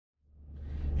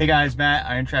Hey guys, Matt,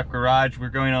 IronTrap Garage. We're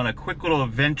going on a quick little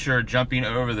adventure jumping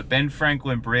over the Ben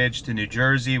Franklin Bridge to New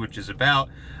Jersey, which is about,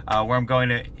 where I'm going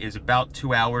to is about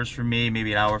 2 hours from me,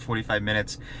 maybe an hour, 45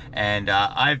 minutes. And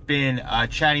I've been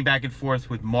chatting back and forth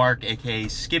with Mark, aka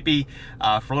Skippy,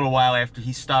 for a little while after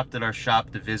he stopped at our shop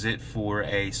to visit for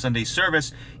a Sunday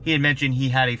service. He had mentioned he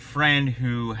had a friend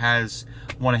who has,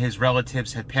 one of his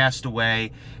relatives had passed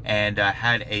away and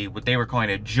had what they were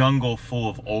calling a jungle full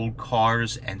of old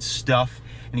cars and stuff.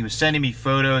 And he was sending me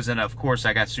photos, and of course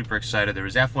I got super excited. There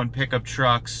was F1 pickup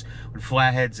trucks with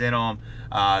flatheads in them.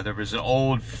 There was an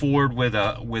old Ford with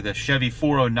a Chevy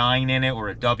 409 in it, or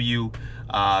a W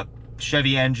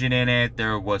Chevy engine in it.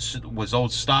 There was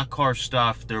old stock car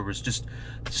stuff. There was just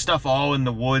stuff all in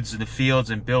the woods and the fields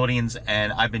and buildings,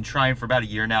 and I've been trying for about a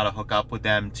year now to hook up with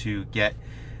them to get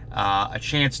a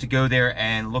chance to go there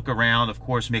and look around, of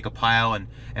course, make a pile and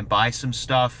buy some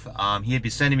stuff. He had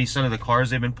been sending me some of the cars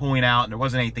they've been pulling out, and there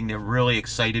wasn't anything that really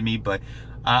excited me, but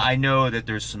I know that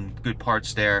there's some good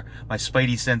parts there. My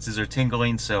spidey senses are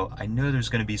tingling, so I know there's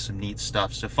going to be some neat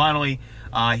stuff. So finally,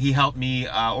 he helped me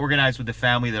organize with the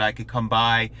family that I could come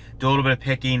by, do a little bit of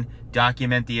picking,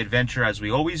 document the adventure as we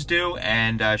always do,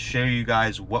 and show you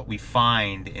guys what we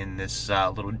find in this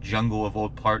little jungle of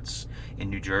old parts in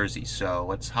New Jersey. So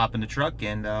let's hop in the truck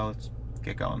and let's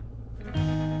get going.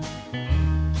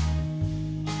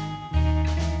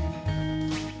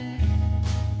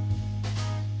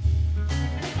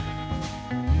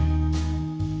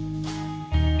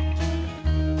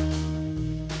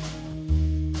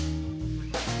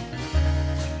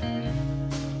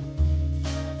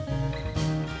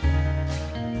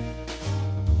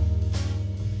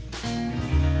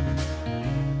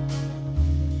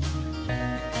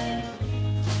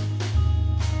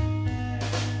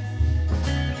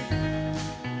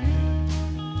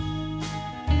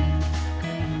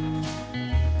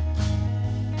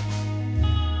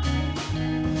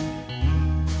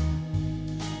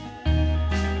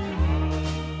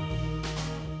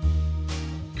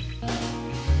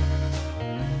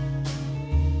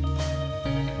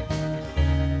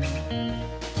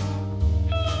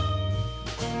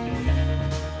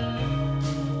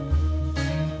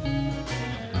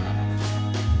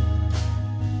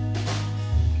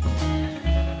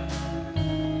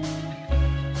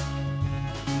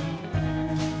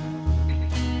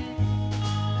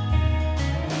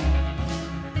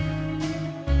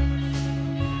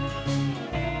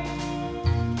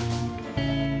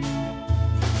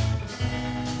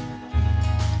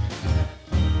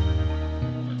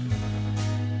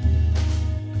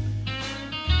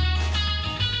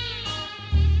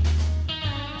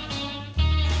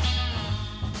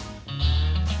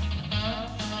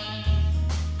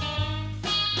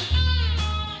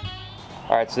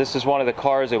 All right, so this is one of the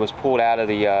cars that was pulled out of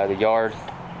the yard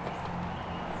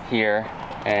here,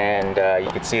 and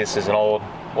you can see this is an old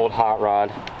hot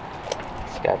rod.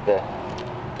 It's got the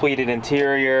pleated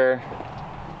interior.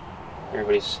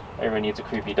 Everybody needs a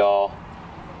creepy doll,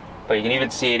 but you can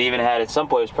even see it even had, at some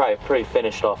point, it was probably a pretty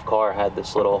finished off car. It had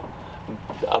this little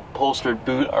upholstered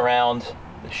boot around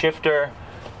the shifter.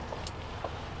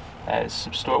 Has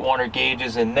some Stuart Warner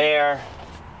gauges in there.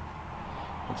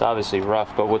 It's obviously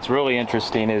rough, but what's really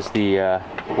interesting is the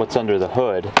what's under the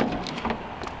hood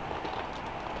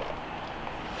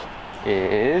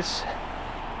is,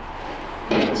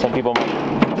 some people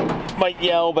might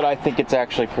yell, but I think it's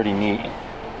actually pretty neat.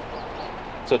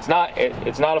 So it's not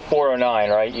a 409,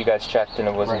 right? You guys checked and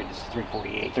it wasn't. Right, it's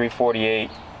 348. 348,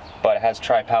 but it has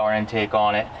tri-power intake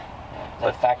on it.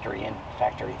 The factory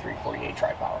 348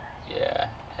 tri-power. Yeah,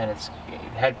 and it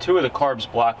had two of the carbs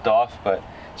blocked off, but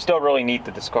still really neat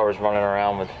that this car was running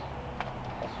around with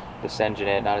this engine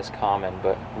in it. Not as common,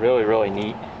 but really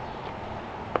neat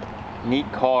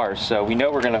car. So we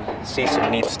know we're gonna see some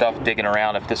neat stuff digging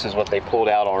around if this is what they pulled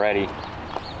out already.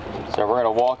 So we're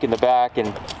gonna walk in the back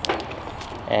and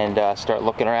start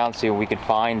looking around, see what we can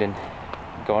find, and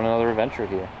go on another adventure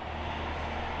here.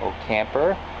 Old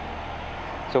camper.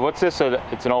 So what's this?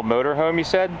 It's an old motorhome, you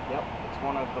said? Yep, it's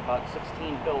one of about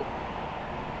 16 built.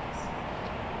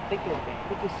 I think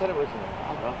they said it was,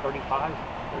 I don't know, 35,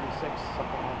 36,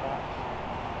 something like that.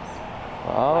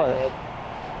 Oh,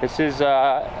 this is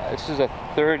a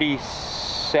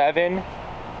 37,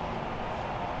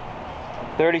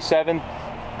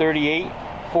 38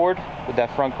 Ford with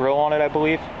that front grille on it, I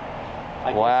believe.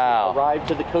 Wow. Arrived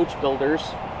to the coach builders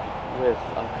with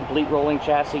a complete rolling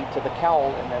chassis to the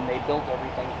cowl, and then they built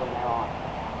everything from there on.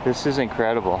 This is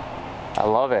incredible. I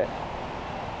love it.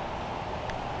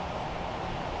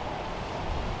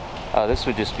 Oh, this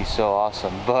would just be so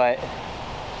awesome, but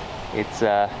it's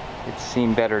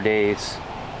seen better days.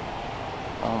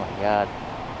 Oh my God.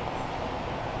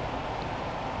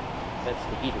 That's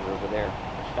the heater over there.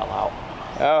 It fell out.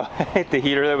 Oh, the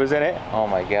heater that was in it? Oh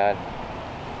my God.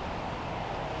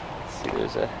 Let's see,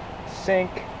 there's a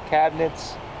sink,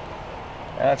 cabinets.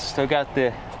 That's still got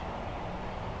the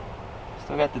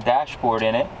dashboard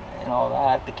in it and all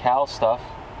that. The cowl stuff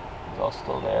is all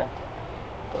still there.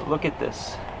 But look at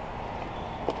this.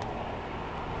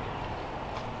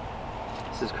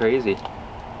 This is crazy.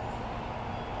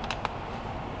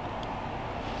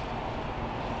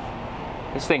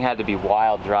 This thing had to be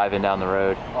wild driving down the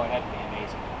road. Oh, it had to be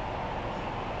amazing.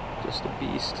 Just a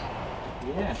beast.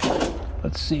 Yeah.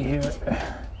 Let's see here.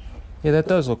 Yeah, that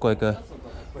does look like a.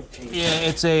 Yeah,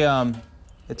 it's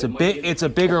a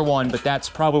bigger one, but that's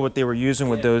probably what they were using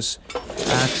with those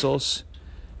axles.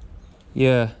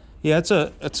 Yeah, it's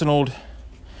an old.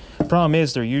 Problem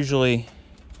is they're usually.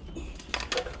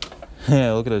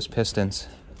 Yeah, look at those pistons.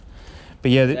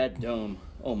 But yeah, that dome.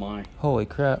 Oh my. Holy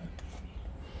crap.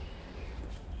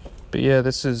 But yeah,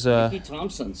 this is Mickey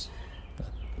Thompson's.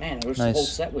 Man, I wish nice. The whole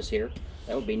set was here.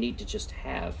 That would be neat to just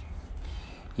have.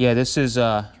 Yeah, this is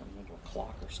I don't remember a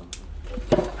clock or something.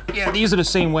 Yeah, these are the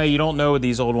same way. You don't know with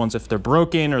these old ones if they're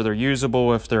broken or they're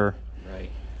usable, if they're right.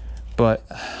 But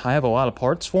I have a lot of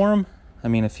parts for them. I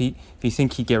mean, if you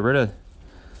think he'd get rid of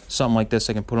something like this,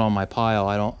 I can put it on my pile.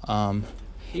 I don't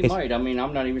He might. I mean,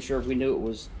 I'm not even sure if we knew it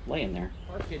was laying there.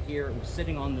 Parked it here. It was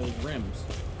sitting on those rims.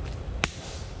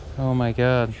 Oh my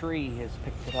God. The tree has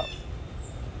picked it up.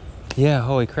 Yeah,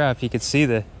 holy crap, you could see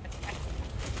the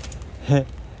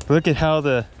look at how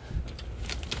you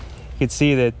could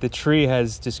see that the tree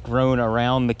has just grown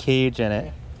around the cage in it.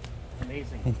 Yeah.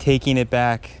 Amazing. And taking it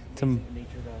back to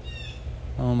Nature does.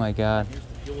 Oh my God. Here's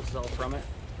the fuel cell from it.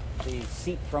 The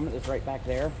seat from it is right back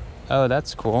there. Oh,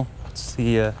 that's cool. Let's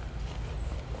see.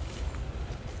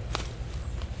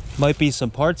 Might be some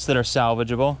parts that are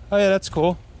salvageable. Oh yeah, that's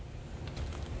cool.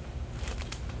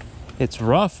 It's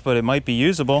rough, but it might be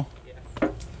usable. Yeah.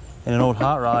 And an old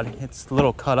hot rod. It's a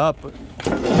little cut up. But...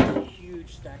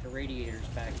 Huge stack of radiators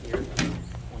back here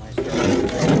when I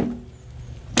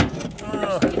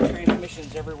started.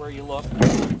 Transmissions everywhere you look.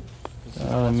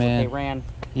 Oh that's man. What they ran.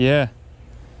 Yeah.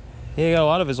 Yeah, you got a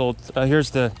lot of his old.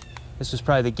 This is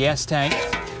probably the gas tank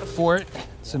for it.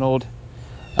 It's an old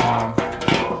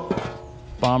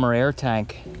bomber air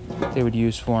tank they would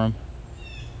use for him.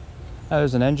 Oh,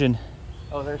 there's an engine.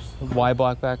 Oh, there's a Y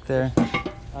block back there.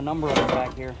 A number of them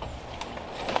back here.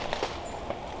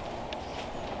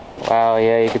 Wow,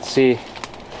 yeah, you can see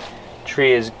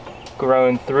tree is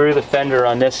grown through the fender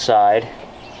on this side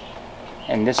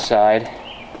and this side.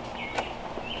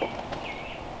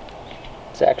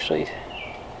 It's actually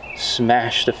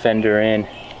smashed the fender in.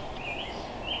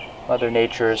 Mother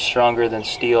Nature is stronger than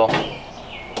steel.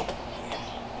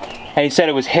 And he said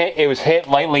it was hit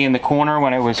lightly in the corner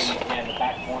when it was. Yeah, in the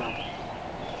back corner. I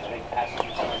think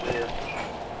passenger side rear.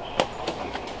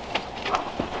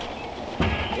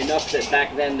 Enough that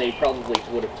back then they probably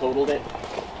would have totaled it.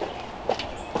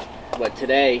 But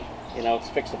today, you know, it's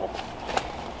fixable.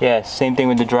 Yeah, same thing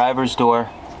with the driver's door.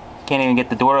 Can't even get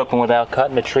the door open without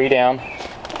cutting the tree down.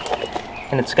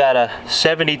 And it's got a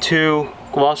 72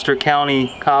 Gloucester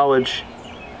County College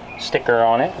sticker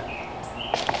on it.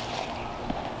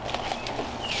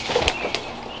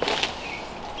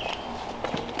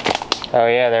 Oh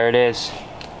yeah, there it is.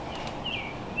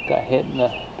 Got hit in the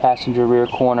passenger rear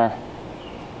corner.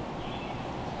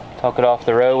 Took it off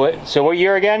the road. So what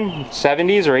year again?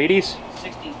 70s or 80s?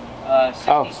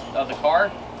 60s of the car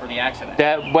for the accident.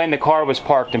 That when the car was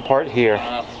parked in part here.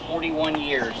 41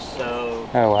 years, so.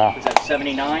 Oh wow. Was that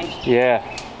 79? Yeah.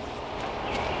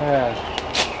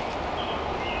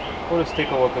 We'll just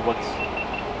take a look at what's.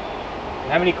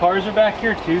 How many cars are back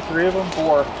here? 2, 3 of them?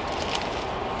 4.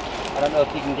 I don't know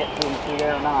if you can get to them through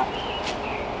there or not.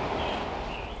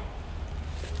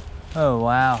 Oh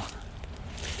wow.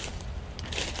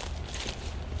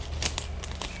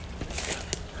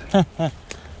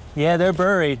 Yeah, they're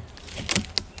buried.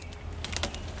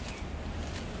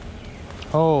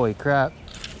 Holy crap.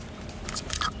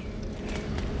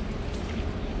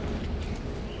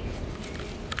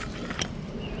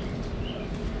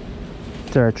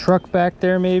 Is there a truck back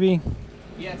there maybe?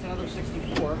 Yeah, it's another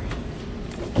 64.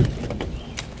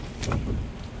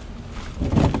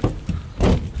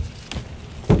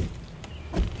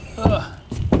 Ugh.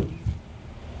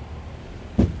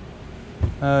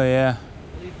 Oh yeah.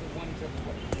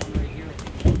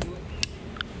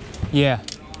 Yeah.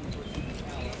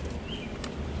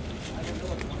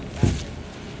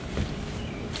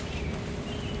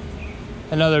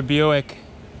 Another Buick.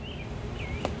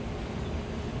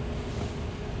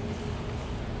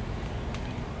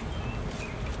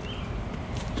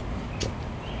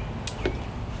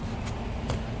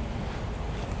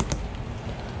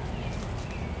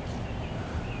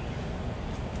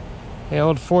 The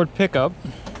old Ford pickup.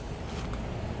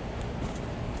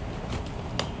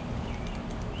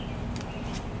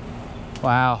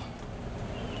 Wow.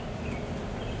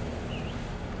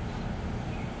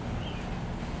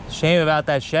 Shame about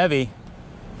that Chevy.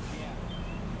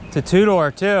 It's a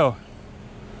two-door too.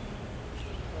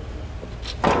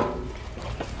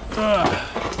 Ugh.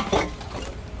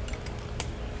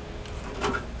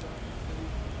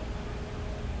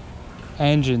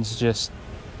 Engine's just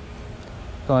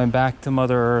going back to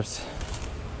Mother Earth.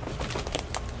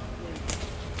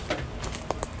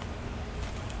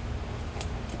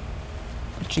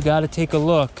 But you gotta take a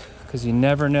look, because you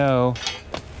never know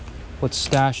what's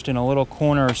stashed in a little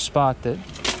corner or spot that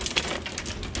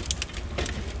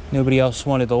nobody else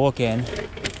wanted to look in.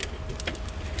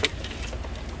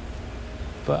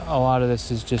 But a lot of this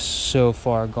is just so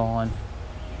far gone,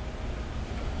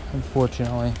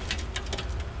 unfortunately.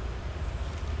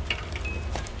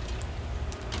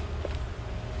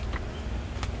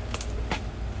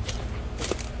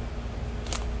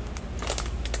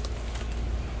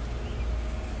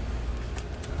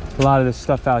 A lot of this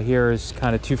stuff out here is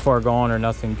kind of too far gone or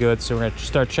nothing good, so we're gonna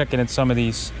start checking in some of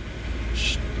these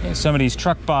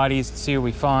truck bodies and see what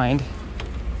we find.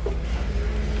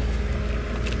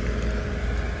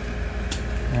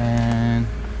 And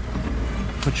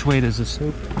which way does this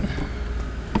open?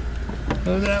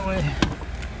 Go that way.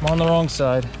 I'm on the wrong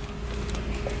side.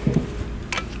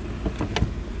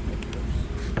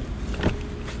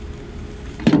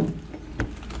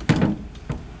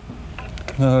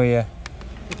 Oh yeah.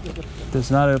 Does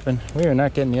not open. We are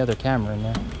not getting the other camera in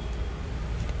there.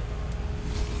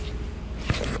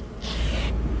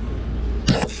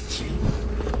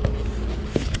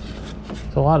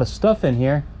 There's a lot of stuff in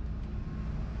here.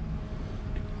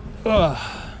 Ugh.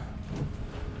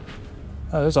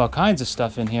 Oh, there's all kinds of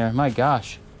stuff in here. My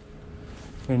gosh.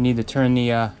 We're gonna need to turn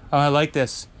the oh, I like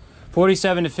this.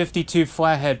 47 to 52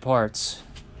 flathead parts.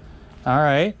 All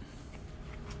right.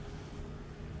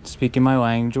 Speaking my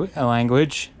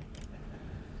language.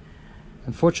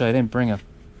 Unfortunately, I didn't bring a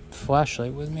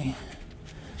flashlight with me,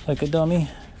 like a dummy.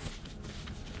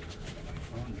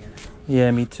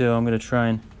 Yeah, me too. I'm gonna try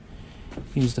and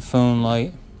use the phone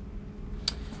light.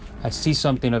 I see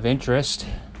something of interest.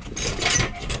 It's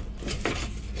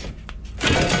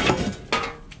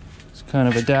kind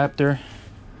of adapter.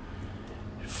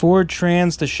 Ford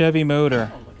Trans to Chevy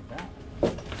motor.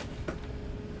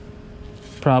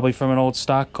 Probably from an old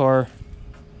stock car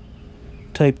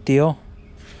type deal.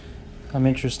 I'm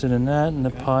interested in that in the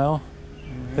pile.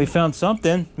 We found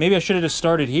something. Maybe I should have just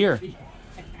started here.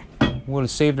 Would have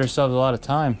saved ourselves a lot of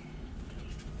time.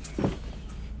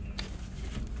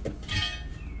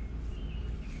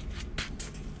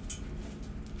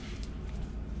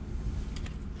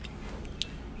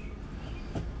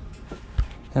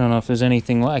 I don't know if there's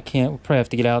anything. I can't. We'll probably have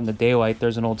to get out in the daylight.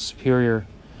 There's an old Superior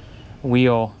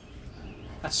wheel.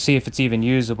 See if it's even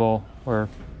usable or.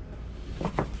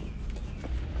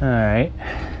 All right.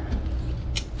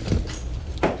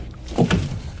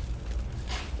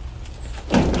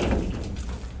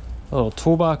 A little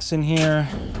toolbox in here.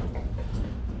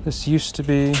 This used to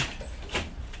be.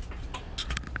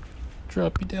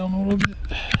 Drop you down a little bit.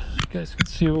 You guys can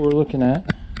see what we're looking at.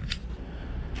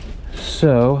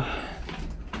 So,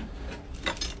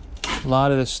 a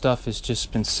lot of this stuff has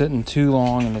just been sitting too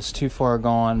long and it's too far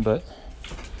gone, but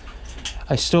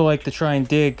I still like to try and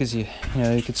dig because you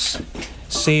know you could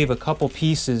save a couple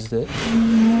pieces that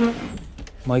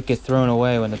might get thrown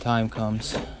away when the time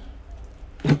comes.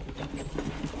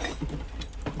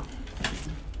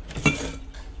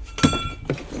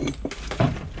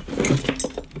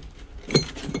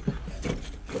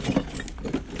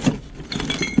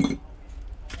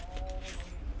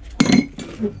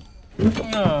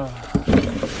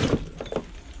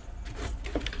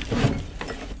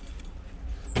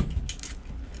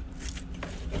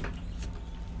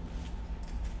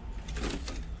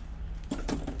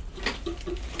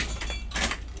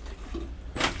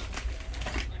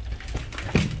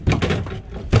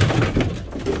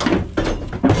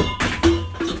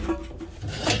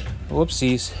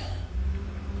 Whoopsies.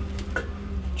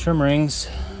 Trim rings.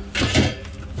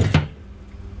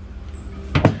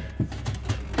 I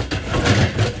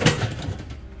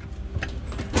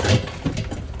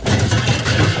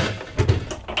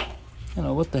don't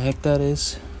know what the heck that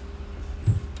is.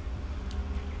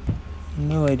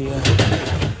 No idea.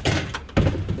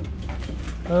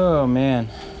 Oh man.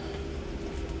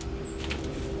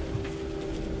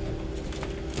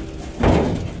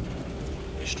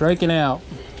 Striking out.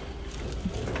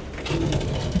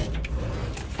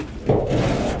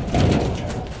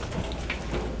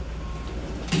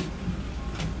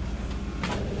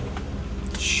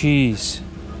 Jeez.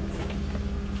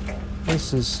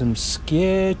 This is some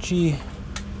sketchy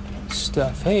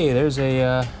stuff. Hey, there's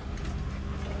a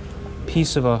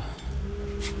piece of a...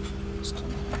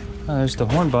 Oh, there's the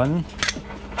horn button.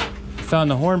 Found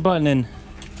the horn button in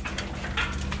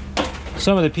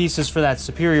some of the pieces for that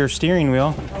superior steering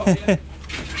wheel. Oh, yeah.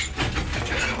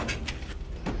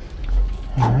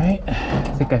 All right,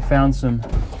 I think I found some.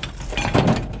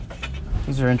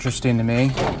 These are interesting to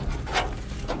me.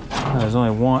 Oh, there's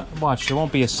only one. Watch, there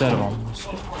won't be a set of them.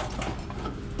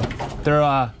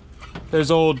 They're there's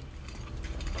old.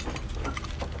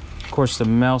 Of course, the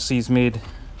mousies made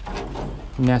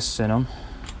nests in them,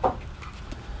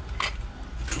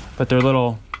 but they're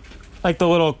little, like the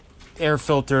little air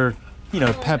filter. You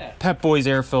know, Pep Boys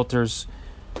air filters,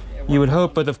 you would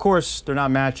hope, but of course they're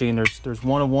not matching. There's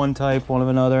one of one type, one of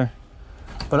another.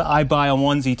 But I buy on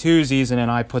onesie twosies and then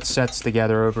I put sets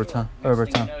together over time. You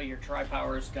know, your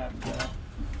tri-power's got.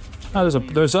 Oh,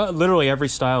 there's literally every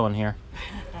style in here.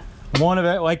 One of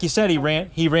it, like you said, he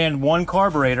ran one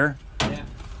carburetor. Yeah.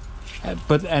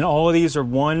 And all of these are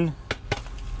one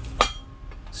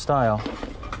style.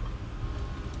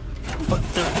 But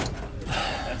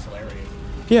that's hilarious.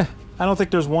 Yeah. I don't think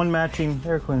there's one matching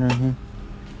air cleaner in here.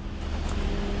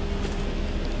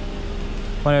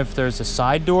 Wonder if there's a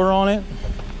side door on it.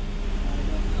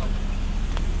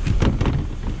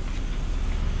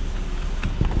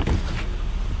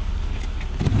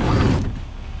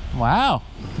 Wow.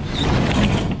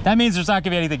 That means there's not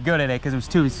gonna be anything good in it because it was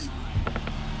too.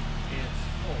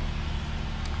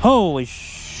 Holy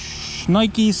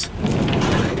Nikes.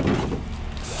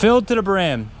 Filled to the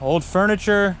brim. Old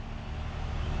furniture.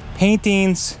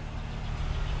 Paintings.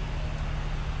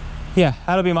 Yeah,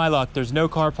 that'll be my luck. There's no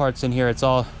car parts in here. It's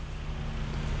all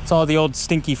the old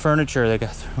stinky furniture they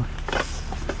got through.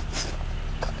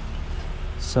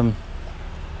 Some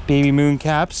baby moon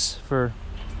caps for.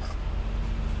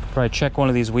 Probably check one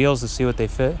of these wheels to see what they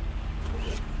fit.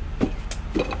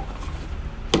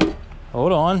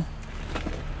 Hold on.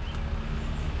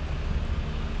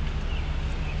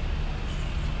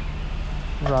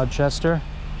 Rochester.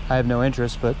 I have no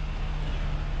interest, but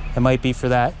it might be for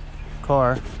that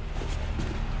car.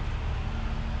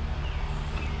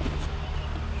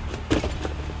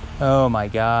 Oh my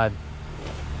God.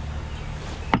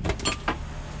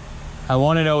 I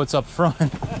want to know what's up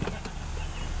front.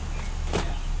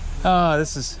 Oh,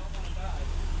 this is...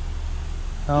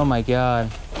 Oh my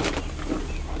God.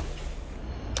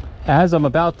 As I'm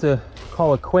about to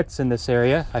call it quits in this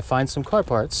area, I find some car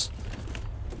parts.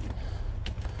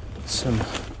 Some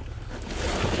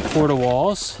porta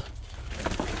walls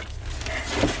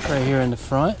right here in the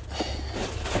front.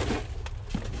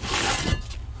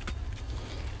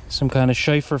 Some kind of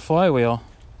Schaefer flywheel.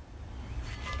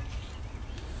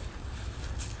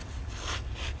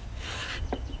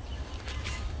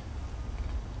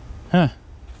 Huh.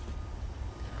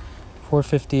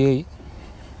 458.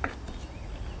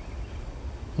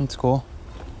 That's cool.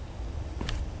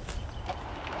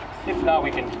 If not,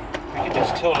 we can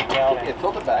just tilt it down. Yeah,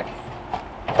 tilt it back.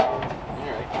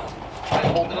 Alright. Try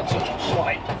and hold it up so it won't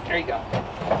slide. There you go.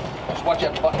 Just watch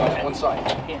that button on one side.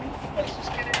 Let's just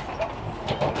get it.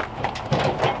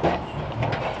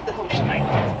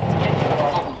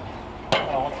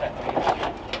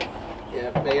 Yeah,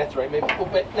 maybe that's right. Maybe. Oh,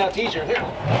 but now it's easier. Here,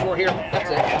 more here. That's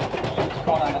it. It's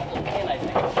caught on that little pin, I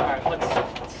think. All right, let's.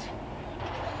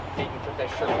 You can put that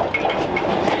shirt on.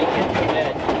 Take it in a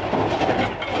minute.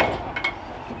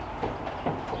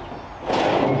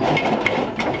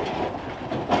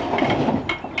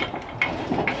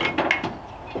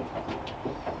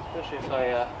 Especially if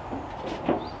I.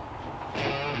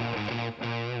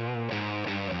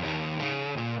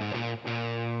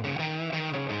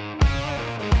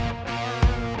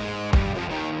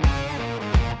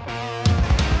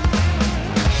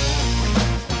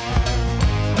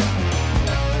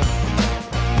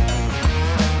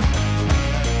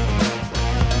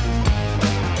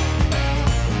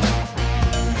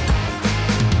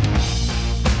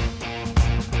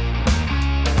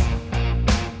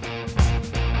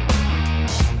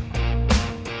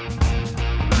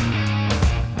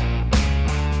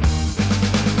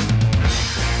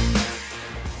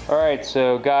 Alright,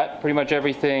 so got pretty much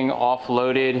everything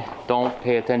offloaded. Don't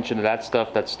pay attention to that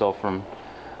stuff. That's still from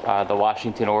the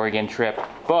Washington, Oregon trip.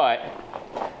 But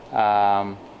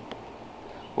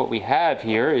what we have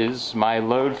here is my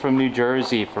load from New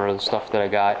Jersey for the stuff that I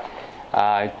got.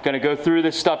 Gonna go through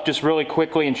this stuff just really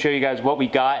quickly and show you guys what we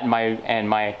got and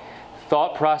my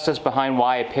thought process behind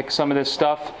why I picked some of this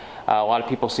stuff. A lot of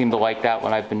people seem to like that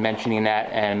when I've been mentioning that,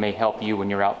 and it may help you when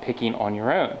you're out picking on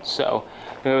your own. So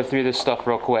I'm gonna go through this stuff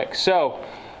real quick. So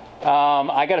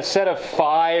I got a set of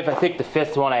 5. I think the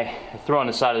 5th one I throw on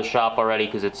the side of the shop already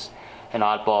because it's an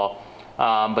oddball.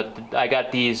 But I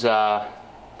got these,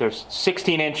 there's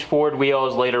 16-inch Ford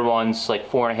wheels, later ones like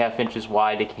 4.5 inches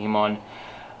wide. They came on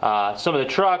some of the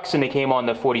trucks, and they came on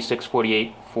the 46,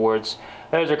 48 Fords.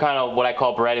 Those are kind of what I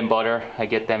call bread and butter. I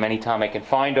get them anytime I can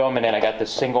find them. And then I got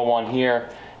this single one here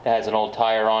that has an old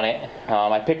tire on it.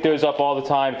 I pick those up all the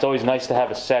time. It's always nice to have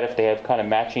a set if they have kind of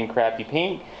matching crappy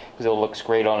paint, because it looks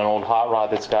great on an old hot rod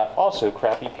that's got also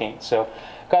crappy paint. So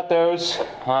got those.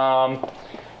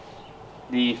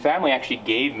 The family actually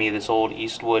gave me this old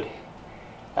Eastwood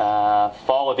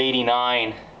fall of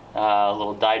 '89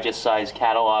 little digest size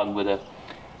catalog with a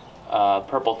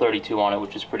purple 32 on it,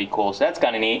 which is pretty cool. So that's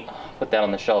kind of neat. Put that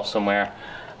on the shelf somewhere.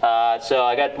 So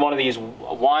I got one of these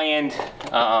Wyand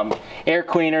air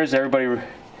cleaners. Everybody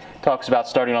talks about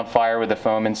starting on fire with the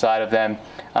foam inside of them.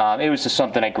 It was just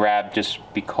something I grabbed just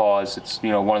because it's, you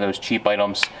know, one of those cheap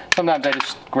items. Sometimes I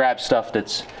just grab stuff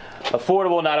that's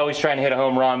affordable, not always trying to hit a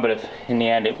home run, but if in the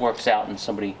end it works out and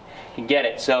somebody can get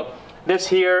it. So this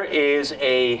here is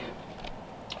a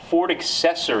Ford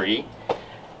accessory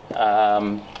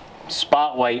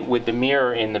spotlight with the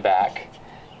mirror in the back.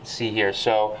 Let's see here.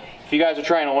 So if you guys are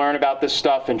trying to learn about this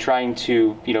stuff and trying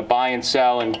to, you know, buy and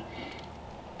sell and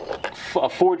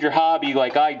afford your hobby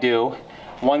like I do,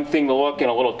 one thing to look and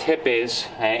a little tip is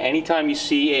anytime you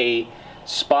see a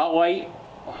spotlight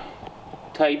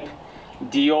type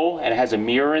deal and it has a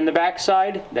mirror in the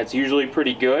backside, that's usually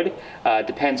pretty good.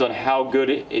 Depends on how good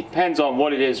it depends on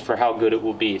what it is for how good it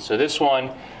will be. So this one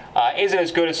isn't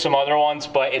as good as some other ones,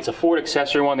 but it's a Ford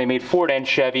accessory one. They made Ford and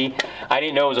Chevy. I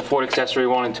didn't know it was a Ford accessory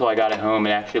one until I got it home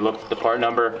and actually looked at the part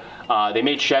number. They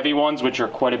made Chevy ones, which are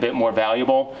quite a bit more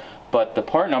valuable, but the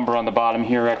part number on the bottom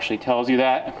here actually tells you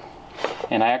that.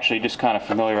 And I actually just kind of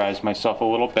familiarized myself a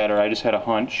little better. I just had a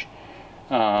hunch.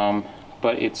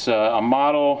 But it's a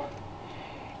model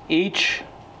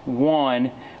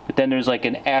H1, but then there's like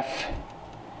an F,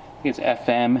 I think it's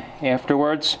FM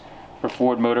afterwards for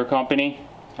Ford Motor Company.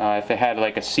 If it had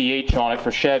like a CH on it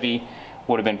for Chevy,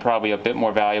 would have been probably a bit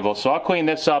more valuable. So I'll clean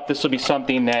this up. This will be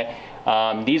something that,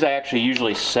 these I actually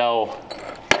usually sell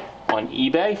on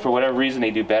eBay. For whatever reason,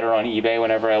 they do better on eBay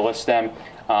whenever I list them.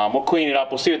 We'll clean it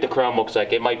up. We'll see what the chrome looks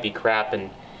like. It might be crap, and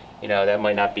you know, that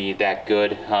might not be that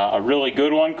good. A really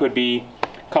good one could be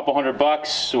a couple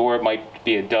 $100, or it might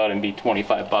be a dud and be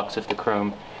 25 bucks if the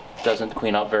chrome doesn't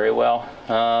clean up very well.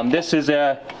 This is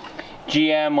a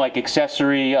GM like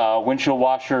accessory windshield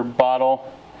washer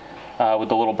bottle with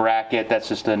the little bracket. That's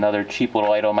just another cheap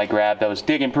little item I grabbed. I was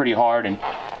digging pretty hard and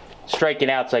striking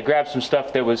out, so I grabbed some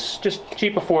stuff that was just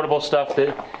cheap, affordable stuff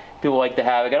that people like to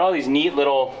have. I got all these neat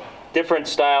little different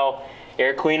style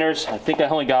air cleaners. I think I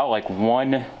only got like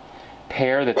one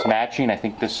pair that's matching, I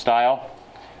think this style.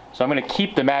 So I'm going to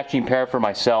keep the matching pair for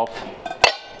myself,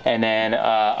 and then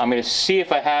I'm going to see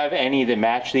if I have any that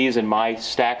match these in my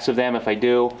stacks of them. If I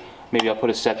do, maybe I'll put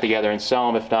a set together and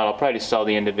sell them. If not, I'll probably just sell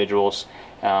the individuals,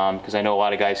 because I know a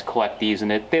lot of guys collect these,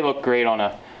 and they look great on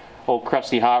a old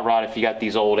crusty hot rod. If you got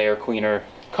these old air cleaner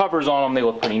covers on them, they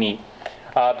look pretty neat.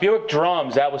 Buick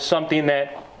drums, that was something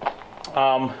that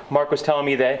Mark was telling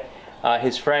me that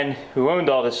his friend who owned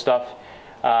all this stuff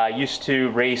used to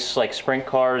race like sprint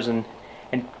cars and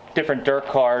different dirt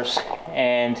cars,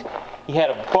 and he had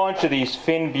a bunch of these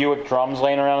Finn Buick drums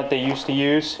laying around that they used to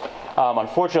use.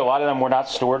 Unfortunately, a lot of them were not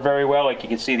stored very well. Like you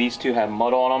can see, these two have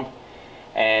mud on them,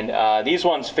 and these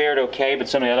ones fared okay, but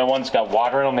some of the other ones got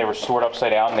water in them. They were stored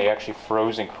upside down and they actually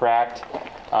froze and cracked.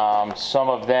 Some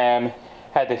of them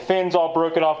had the fins all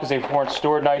broken off because they weren't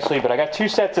stored nicely, but I got two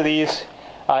sets of these.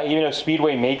 Even though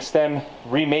Speedway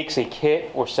remakes a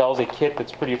kit or sells a kit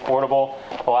that's pretty affordable,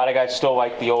 a lot of guys still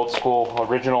like the old school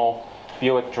original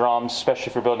Buick drums, especially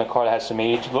if you're building a car that has some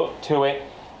age to it.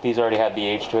 These already have the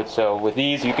age to it. So with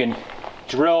these, you can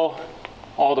drill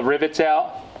all the rivets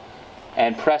out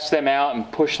and press them out and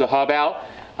push the hub out,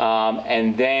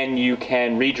 and then you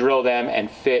can re-drill them and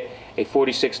fit a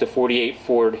 46 to 48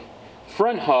 Ford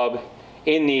front hub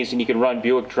in these, and you can run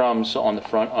Buick drums on the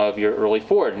front of your early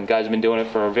Ford. And guys have been doing it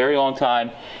for a very long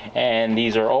time, and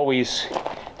these are always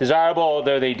desirable,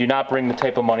 although they do not bring the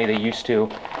type of money they used to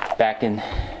back in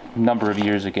a number of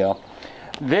years ago.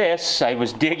 This, I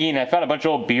was digging, I found a bunch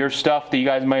of old beer stuff that you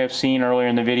guys might have seen earlier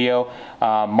in the video.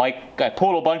 I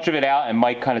pulled a bunch of it out, and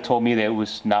Mike kind of told me that it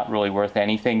was not really worth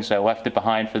anything, so I left it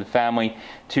behind for the family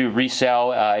to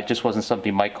resell. It just wasn't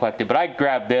something Mike collected, but I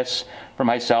grabbed this for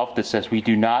myself that says, "We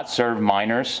do not serve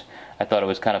minors." I thought it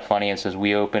was kind of funny. It says,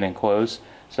 "We open and close."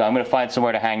 So I'm going to find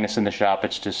somewhere to hang this in the shop.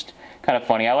 It's just kind of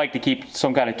funny. I like to keep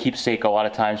some kind of keepsake a lot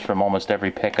of times from almost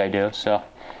every pick I do, so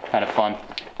kind of fun.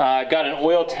 Got an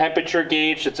oil temperature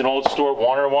gauge. It's an old store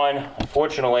Warner one.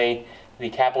 Unfortunately, the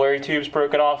capillary tube's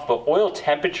broken off, but oil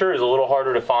temperature is a little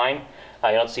harder to find.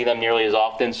 You don't see them nearly as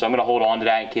often, so I'm going to hold on to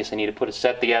that in case I need to put a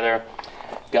set together.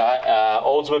 Got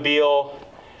Oldsmobile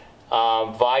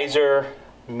visor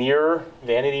mirror,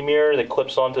 vanity mirror that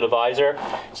clips onto the visor.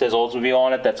 It says Oldsmobile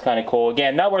on it. That's kind of cool.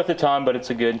 Again, not worth a ton, but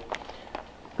it's a good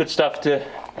stuff to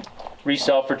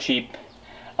resell for cheap.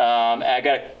 I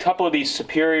got a couple of these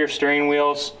Superior steering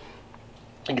wheels.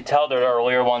 You can tell they're the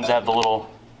earlier ones that have the little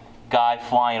guy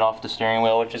flying off the steering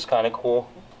wheel, which is kind of cool.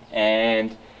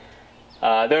 And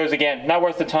those, again, not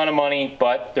worth a ton of money,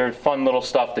 but they're fun little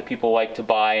stuff that people like to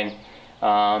buy.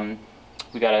 And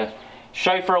we got a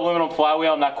Schleifer aluminum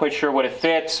flywheel. I'm not quite sure what it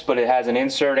fits, but it has an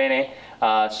insert in it.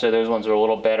 So those ones are a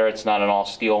little better. It's not an all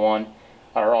steel one,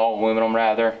 or all aluminum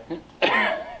rather.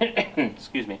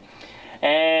 Excuse me.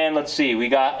 And let's see, we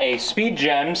got a Speed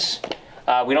Gems.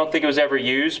 We don't think it was ever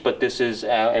used, but this is,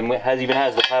 and it even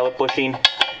has the pilot bushing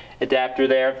adapter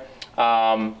there.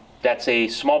 That's a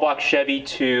small block Chevy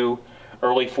to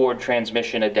early Ford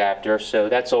transmission adapter. So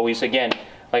that's always, again,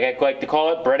 like I like to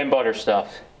call it, bread and butter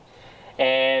stuff.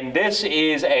 And this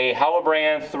is a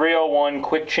Holobrand 301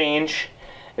 quick change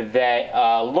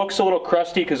that looks a little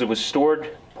crusty because it was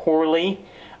stored poorly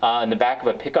in the back of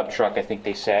a pickup truck, I think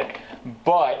they said.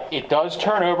 But it does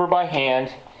turn over by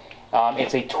hand.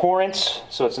 It's a Torrance,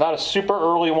 so it's not a super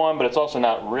early one, but it's also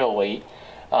not real late.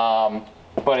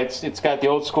 But it's got the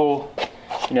old school,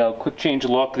 you know, quick change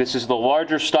look. This is the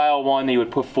larger style one that you would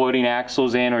put floating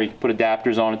axles in, or you could put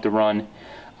adapters on it to run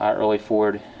early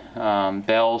Ford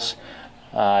bells.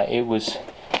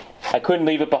 I couldn't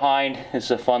leave it behind.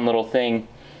 It's a fun little thing.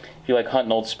 If you like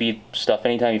hunting old speed stuff,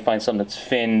 anytime you find something that's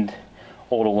finned,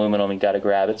 old aluminum, you gotta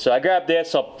grab it. So I grabbed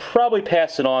this. I'll probably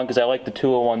pass it on because I like the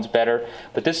 201s better.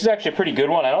 But this is actually a pretty good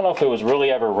one. I don't know if it was really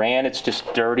ever ran. It's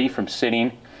just dirty from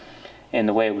sitting and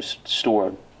the way it was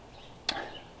stored.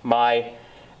 My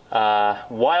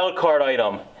wild card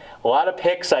item. A lot of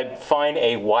picks, I find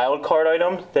a wild card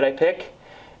item that I pick.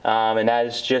 And that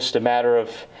is just a matter of,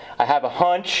 I have a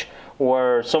hunch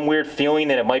or some weird feeling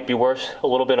that it might be worth a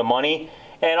little bit of money,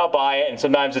 and I'll buy it. And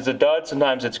sometimes it's a dud,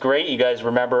 sometimes it's great. You guys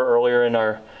remember earlier in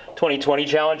our 2020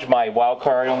 challenge, my wild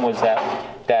card item was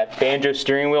that banjo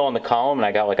steering wheel on the column, and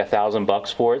I got like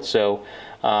 $1,000 for it. So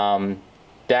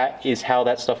that is how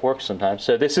that stuff works sometimes.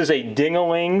 So this is a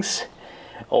Dingalings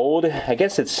old, I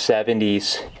guess it's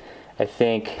 70s, I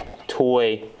think,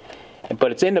 toy.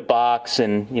 But it's in the box,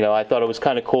 and you know, I thought it was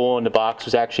kind of cool, and the box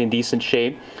was actually in decent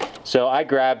shape. So I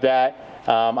grabbed that.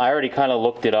 I already kind of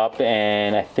looked it up,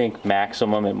 and I think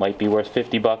maximum it might be worth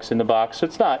 $50 in the box. So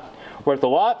it's not worth a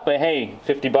lot, but hey,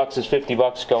 $50 is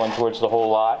 $50 going towards the whole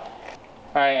lot.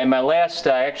 All right, and my last,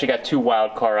 I actually got two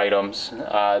wild card items.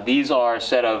 These are a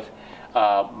set of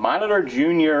Monitor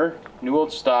Junior new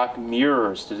old stock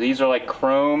mirrors. So these are like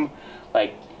chrome,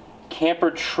 like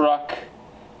camper truck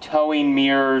towing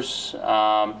mirrors.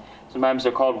 Sometimes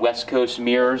they're called West Coast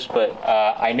mirrors, but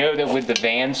I know that with the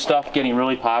van stuff getting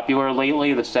really popular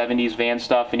lately, the 70s van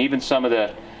stuff, and even some of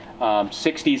the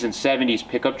 60s and 70s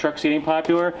pickup trucks getting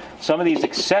popular, some of these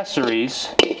accessories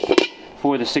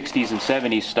for the 60s and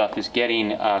 70s stuff is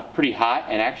getting pretty hot,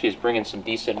 and actually is bringing some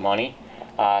decent money.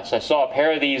 So I saw a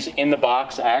pair of these in the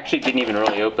box. I actually didn't even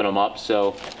really open them up,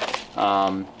 so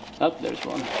oh, there's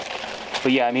one.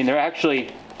 But yeah, I mean, they're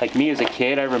actually, like me as a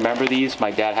kid, I remember these, my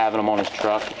dad having them on his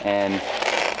truck, and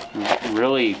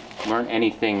really weren't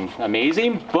anything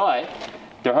amazing, but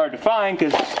they're hard to find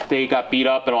because they got beat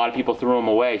up and a lot of people threw them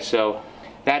away. So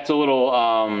that's a little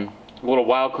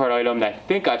wild card item that I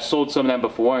think I've sold some of them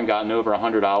before and gotten over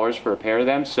 $100 for a pair of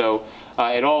them. So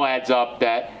it all adds up.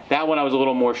 That one I was a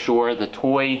little more sure. The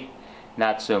toy,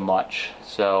 not so much.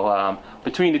 So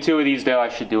between the two of these, though, I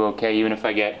should do okay, even if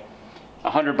I get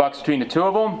 $100 between the two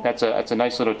of them. That's a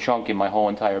nice little chunk in my whole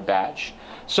entire batch.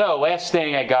 So last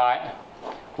thing I got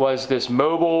was this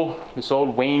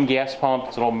old Wayne gas pump.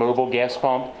 It's an old mobile gas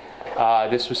pump.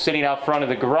 This was sitting out front of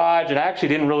the garage, and I actually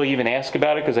didn't really even ask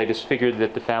about it because I just figured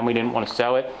that the family didn't want to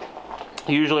sell it.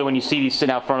 Usually when you see these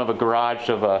sitting out front of a garage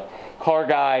of a car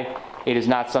guy, it is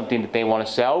not something that they want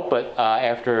to sell, but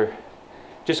after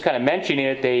just kind of mentioning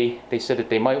it, they said that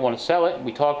they might want to sell it.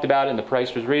 We talked about it and the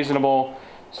price was reasonable,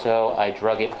 so I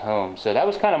drug it home. So that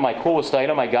was kind of my coolest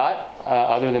item I got,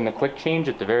 other than the quick change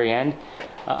at the very end.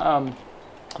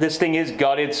 This thing is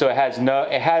gutted, so it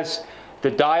has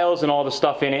the dials and all the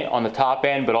stuff in it on the top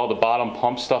end, but all the bottom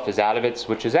pump stuff is out of it,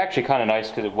 which is actually kind of nice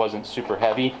because it wasn't super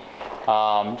heavy.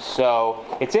 So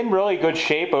it's in really good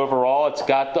shape overall. It's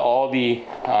got all the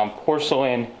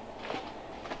porcelain,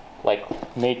 like,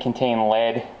 may contain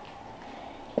lead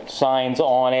signs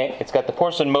on it. It's got the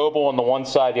Porcelain Mobile on the one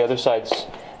side, the other side's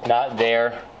not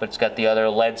there, but it's got the other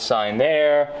lead sign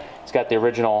there. It's got the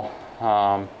original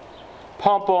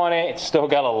pump on it. It's still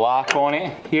got a lock on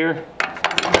it here,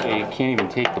 so you can't even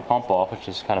take the pump off, which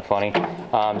is kind of funny.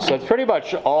 So it's pretty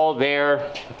much all there.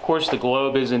 Of course, the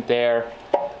globe isn't there,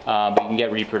 but you can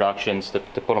get reproductions to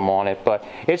put them on it. But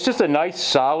it's just a nice,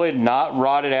 solid, not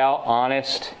rotted out,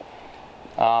 honest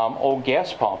old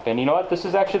gas pump. And you know what? This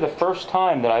is actually the first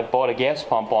time that I bought a gas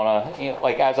pump on a,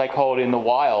 like as I call it, in the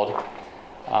wild,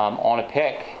 on a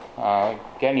pick.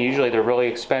 Again, usually they're really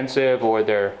expensive, or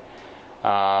they're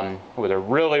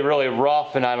really, really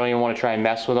rough, and I don't even want to try and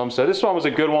mess with them. So this one was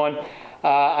a good one.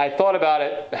 I thought about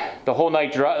it the whole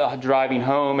night driving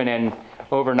home, and then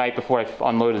overnight before I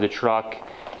unloaded the truck,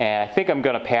 and I think I'm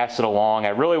going to pass it along. I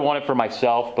really want it for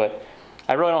myself, but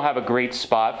I really don't have a great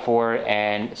spot for it,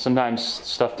 and sometimes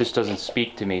stuff just doesn't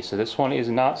speak to me. So this one is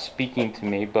not speaking to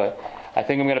me, but I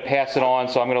think I'm going to pass it on,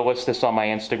 so I'm going to list this on my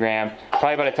Instagram.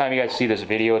 Probably by the time you guys see this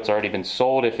video, it's already been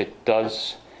sold, if it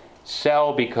does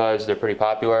sell, because they're pretty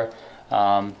popular.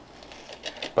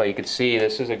 But you can see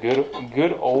this is a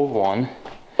good old one,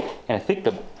 and I think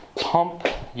the pump,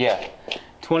 yeah,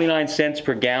 29 cents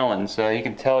per gallon, so you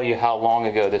can tell you how long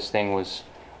ago this thing was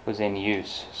in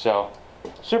use. So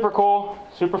super cool,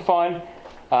 super fun.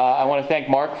 I want to thank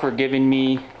Mark for giving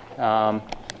me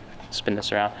spin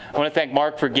this around. I want to thank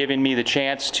Mark for giving me the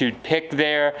chance to pick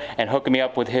there and hooking me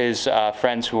up with his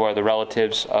friends who are the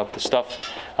relatives of the stuff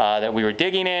that we were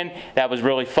digging in. That was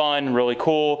really fun, really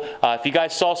cool. If you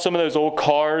guys saw some of those old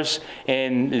cars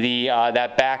in the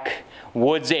that back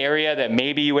woods area that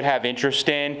maybe you would have interest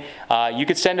in, you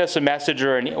could send us a message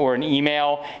or an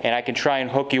email, and I can try and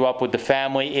hook you up with the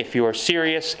family if you are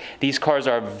serious. These cars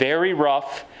are very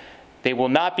rough. They will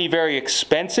not be very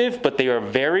expensive, but they are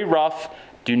very rough.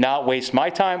 Do not waste my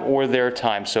time or their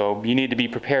time. So you need to be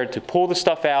prepared to pull the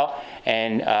stuff out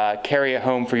and carry it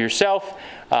home for yourself.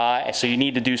 So you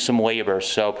need to do some labor.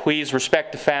 So please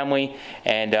respect the family,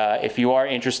 and if you are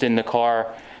interested in the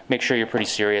car, make sure you're pretty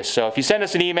serious. So if you send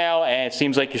us an email and it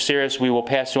seems like you're serious, we will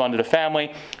pass you on to the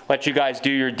family, let you guys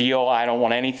do your deal. I don't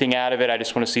want anything out of it. I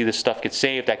just want to see this stuff get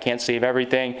saved. I can't save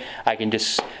everything. I can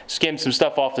just skim some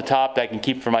stuff off the top that I can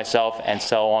keep for myself and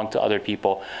sell along to other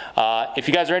people. If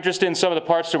you guys are interested in some of the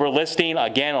parts that we're listing,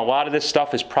 again, a lot of this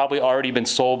stuff has probably already been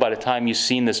sold by the time you've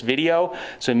seen this video.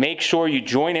 So make sure you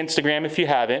join Instagram if you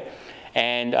haven't,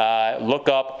 and look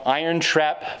up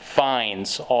IronTrap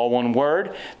Finds, all one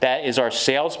word. That is our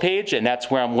sales page, and that's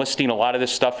where I'm listing a lot of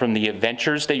this stuff from the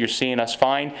adventures that you're seeing us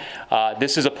find.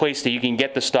 This is a place that you can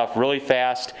get the stuff really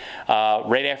fast,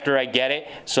 right after I get it.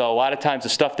 So a lot of times the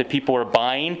stuff that people are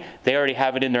buying, they already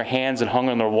have it in their hands and hung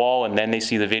on their wall, and then they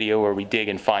see the video where we dig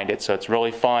and find it. So it's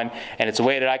really fun, and it's a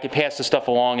way that I could pass the stuff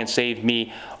along and save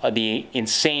me the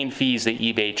insane fees that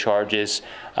eBay charges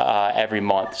every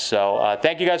month. So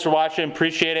thank you guys for watching.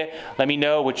 Appreciate it. Let me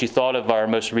know what you thought of our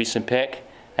most recent pick.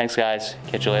 Thanks, guys.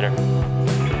 Catch you later.